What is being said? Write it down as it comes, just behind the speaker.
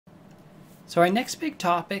So our next big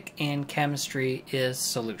topic in chemistry is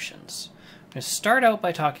solutions. I'm going to start out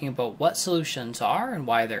by talking about what solutions are and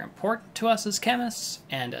why they're important to us as chemists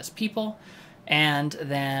and as people, and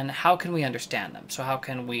then how can we understand them. So how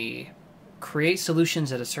can we create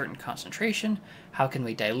solutions at a certain concentration, how can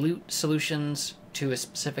we dilute solutions to a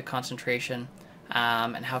specific concentration,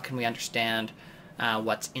 and how can we understand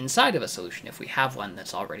what's inside of a solution if we have one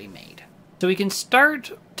that's already made. So we can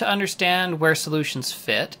start to understand where solutions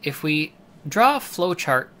fit if we draw a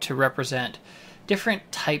flowchart to represent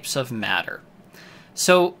different types of matter.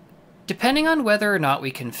 So depending on whether or not we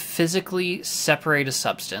can physically separate a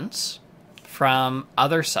substance from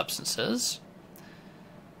other substances,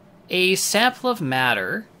 a sample of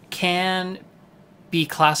matter can be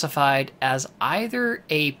classified as either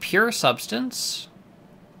a pure substance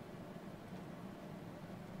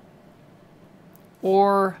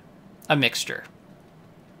or a mixture.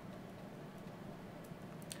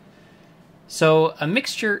 So a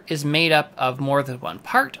mixture is made up of more than one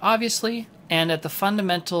part, obviously, and at the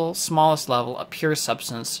fundamental smallest level, a pure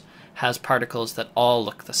substance has particles that all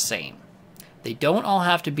look the same. They don't all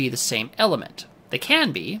have to be the same element. They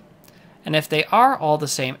can be, and if they are all the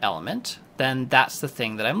same element, then that's the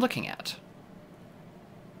thing that I'm looking at.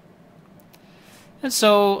 And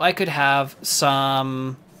so I could have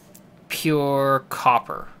some pure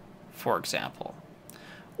copper, for example,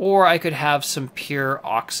 or I could have some pure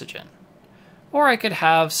oxygen, or I could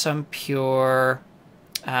have some pure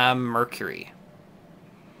mercury.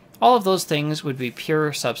 All of those things would be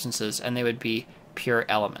pure substances and they would be pure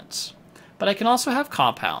elements. But I can also have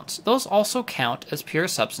compounds. Those also count as pure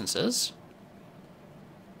substances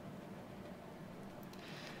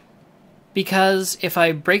because if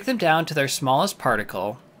I break them down to their smallest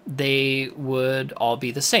particle, they would all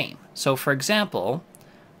be the same. So for example,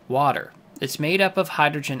 water. It's made up of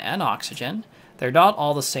hydrogen and oxygen. They're not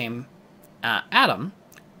all the same atom,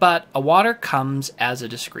 but a water comes as a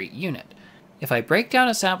discrete unit. If I break down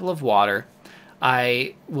a sample of water,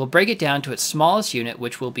 I will break it down to its smallest unit,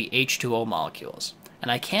 which will be H2O molecules. And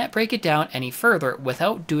I can't break it down any further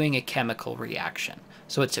without doing a chemical reaction.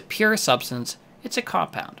 So it's a pure substance, it's a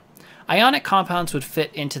compound. Ionic compounds would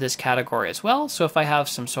fit into this category as well. So if I have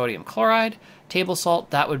some sodium chloride, table salt,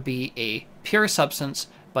 that would be a pure substance,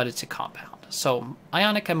 but it's a compound. So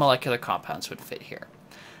ionic and molecular compounds would fit here.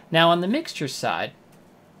 Now on the mixture side,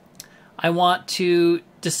 I want to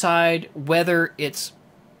decide whether it's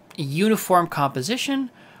a uniform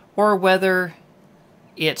composition or whether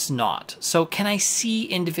it's not. So can I see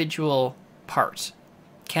individual parts?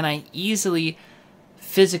 Can I easily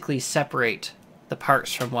physically separate the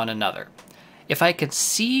parts from one another? If I can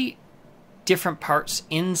see different parts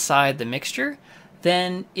inside the mixture,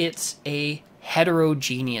 then it's a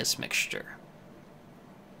heterogeneous mixture.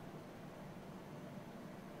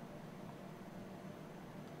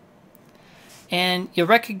 And you'll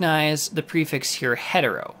recognize the prefix here,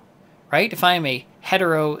 hetero, right? If I'm a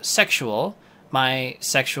heterosexual, my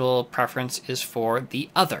sexual preference is for the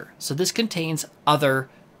other. So this contains other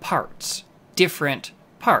parts, different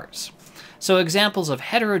parts. So examples of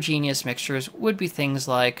heterogeneous mixtures would be things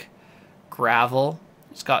like gravel.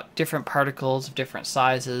 It's got different particles of different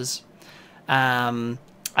sizes. I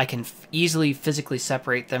can easily physically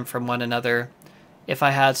separate them from one another. If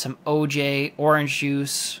I had some OJ, orange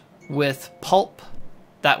juice, with pulp,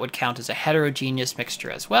 that would count as a heterogeneous mixture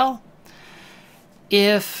as well.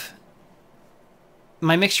 If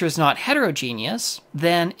my mixture is not heterogeneous,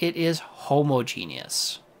 then it is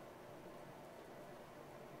homogeneous.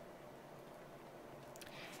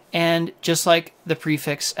 And just like the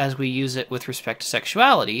prefix as we use it with respect to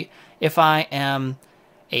sexuality, if I am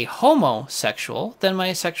a homosexual, then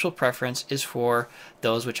my sexual preference is for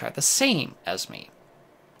those which are the same as me.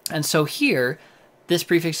 And so here, this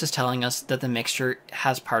prefix is telling us that the mixture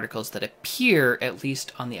has particles that appear, at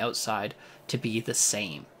least on the outside, to be the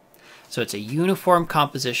same. So it's a uniform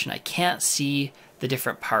composition. I can't see the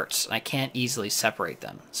different parts. I can't easily separate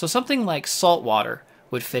them. So something like salt water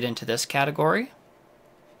would fit into this category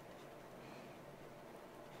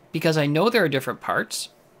because I know there are different parts.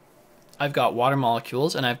 I've got water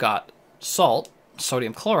molecules and I've got salt,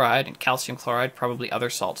 sodium chloride and calcium chloride, probably other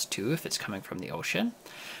salts too if it's coming from the ocean.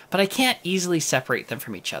 But I can't easily separate them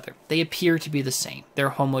from each other. They appear to be the same. They're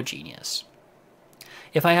homogeneous.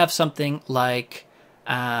 If I have something like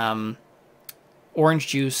orange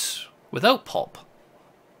juice without pulp,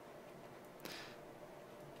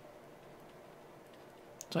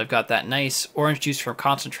 so I've got that nice orange juice from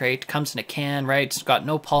concentrate, comes in a can, right? It's got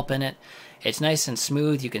no pulp in it. It's nice and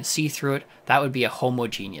smooth. You can see through it. That would be a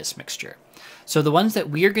homogeneous mixture. So the ones that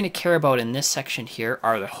we are going to care about in this section here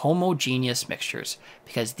are the homogeneous mixtures,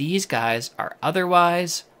 because these guys are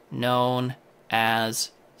otherwise known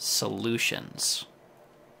as solutions.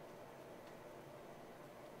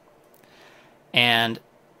 And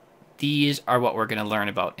these are what we're going to learn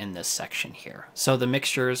about in this section here. So the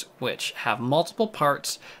mixtures which have multiple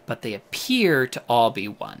parts, but they appear to all be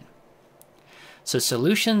one. So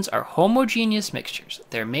solutions are homogeneous mixtures.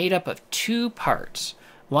 They're made up of two parts.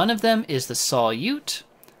 One of them is the solute,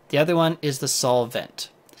 the other one is the solvent.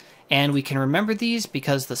 And we can remember these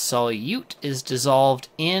because the solute is dissolved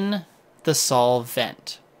in the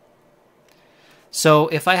solvent. So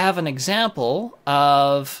if I have an example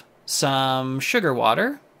of some sugar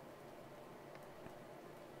water,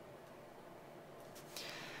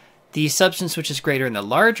 the substance which is greater in the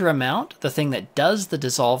larger amount, the thing that does the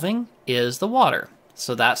dissolving, is the water.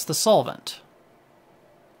 So that's the solvent.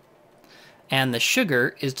 And the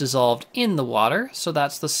sugar is dissolved in the water, so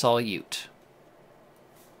that's the solute.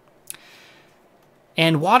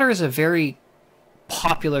 And water is a very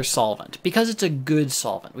popular solvent because it's a good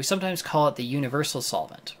solvent. We sometimes call it the universal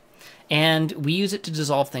solvent. And we use it to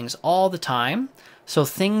dissolve things all the time. So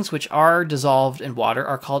things which are dissolved in water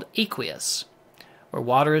are called aqueous, where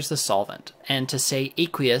water is the solvent. And to say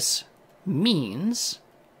aqueous means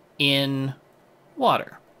in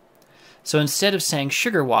water. So instead of saying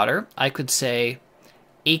sugar water, I could say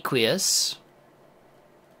aqueous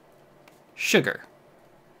sugar.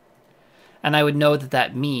 And I would know that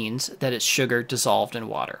that means that it's sugar dissolved in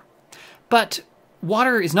water. But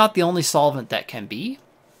water is not the only solvent that can be.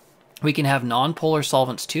 We can have nonpolar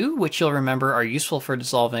solvents too, which you'll remember are useful for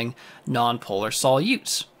dissolving nonpolar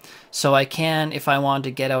solutes. So I can, if I wanted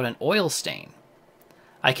to get out an oil stain,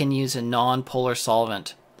 I can use a nonpolar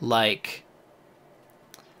solvent like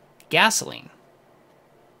gasoline.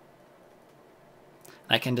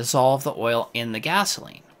 I can dissolve the oil in the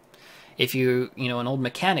gasoline. If an old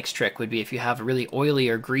mechanic's trick would be if you have really oily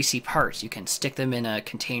or greasy parts, you can stick them in a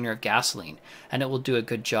container of gasoline and it will do a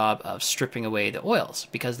good job of stripping away the oils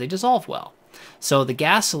because they dissolve well. So the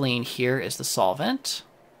gasoline here is the solvent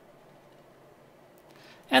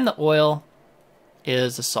and the oil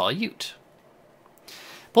is the solute.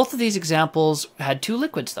 Both of these examples had two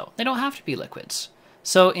liquids though. They don't have to be liquids.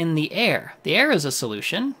 So in the air is a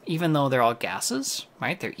solution, even though they're all gases,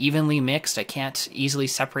 right? They're evenly mixed. I can't easily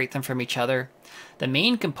separate them from each other. The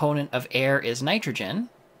main component of air is nitrogen.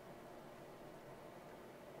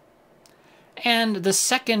 And the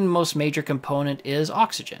second most major component is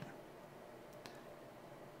oxygen.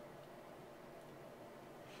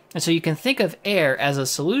 And so you can think of air as a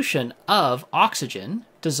solution of oxygen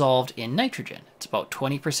dissolved in nitrogen. It's about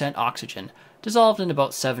 20% oxygen dissolved in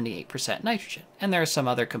about 78% nitrogen. And there are some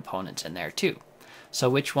other components in there too. So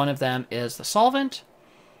which one of them is the solvent?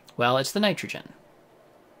 Well, it's the nitrogen.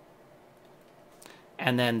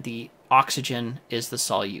 And then the oxygen is the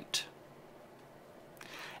solute.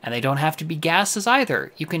 And they don't have to be gases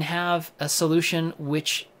either. You can have a solution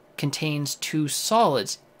which contains two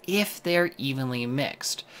solids if they're evenly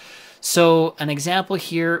mixed. So an example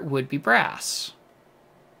here would be brass.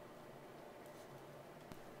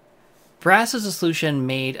 Brass is a solution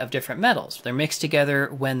made of different metals. They're mixed together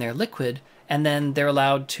when they're liquid, and then they're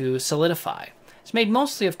allowed to solidify. It's made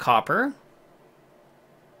mostly of copper.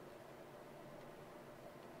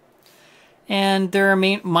 And there are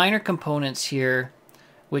minor components here,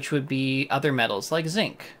 which would be other metals like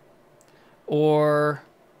zinc, or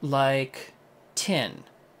like tin,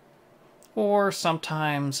 or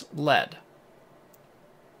sometimes lead.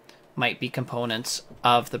 Might be components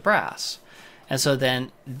of the brass. And so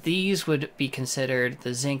then these would be considered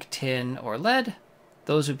the zinc, tin, or lead.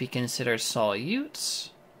 Those would be considered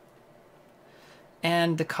solutes.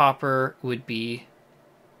 And the copper would be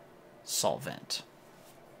solvent.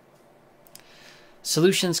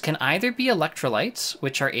 Solutions can either be electrolytes,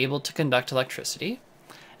 which are able to conduct electricity,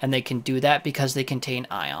 and they can do that because they contain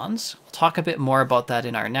ions. We'll talk a bit more about that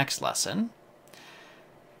in our next lesson.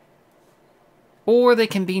 Or they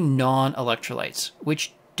can be non-electrolytes,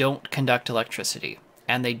 which don't conduct electricity,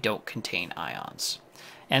 and they don't contain ions.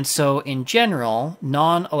 And so in general,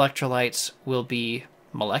 non-electrolytes will be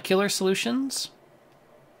molecular solutions,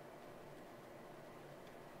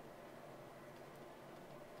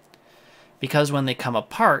 because when they come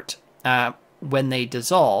apart, when they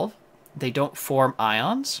dissolve, they don't form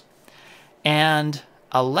ions, and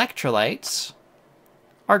electrolytes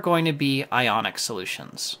are going to be ionic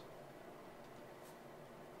solutions.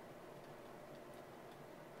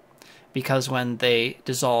 Because when they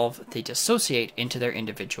dissolve, they dissociate into their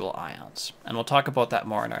individual ions. And we'll talk about that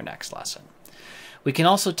more in our next lesson. We can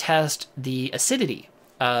also test the acidity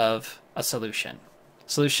of a solution.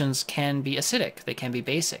 Solutions can be acidic, they can be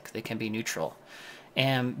basic, they can be neutral,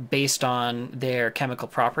 and based on their chemical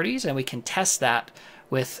properties, and we can test that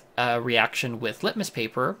with a reaction with litmus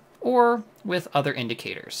paper or with other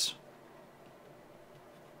indicators.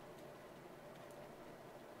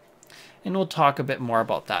 And we'll talk a bit more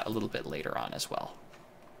about that a little bit later on as well.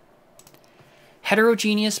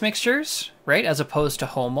 Heterogeneous mixtures, right, as opposed to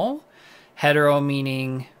homo. Hetero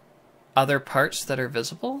meaning other parts that are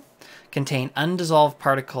visible, contain undissolved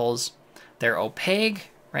particles. They're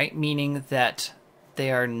opaque, right, meaning that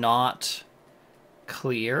they are not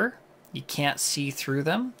clear. You can't see through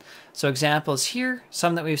them. So examples here,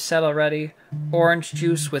 some that we've said already, orange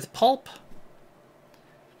juice with pulp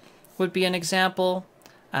would be an example.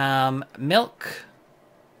 Milk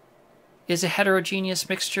is a heterogeneous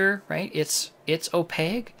mixture, right? It's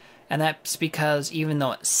opaque, and that's because even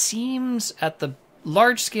though it seems at the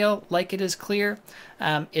large scale like it is clear,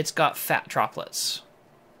 it's got fat droplets.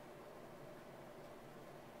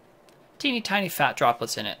 Teeny tiny fat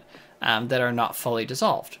droplets in it that are not fully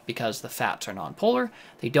dissolved because the fats are nonpolar.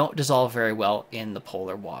 They don't dissolve very well in the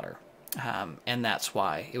polar water, and that's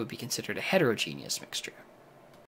why it would be considered a heterogeneous mixture.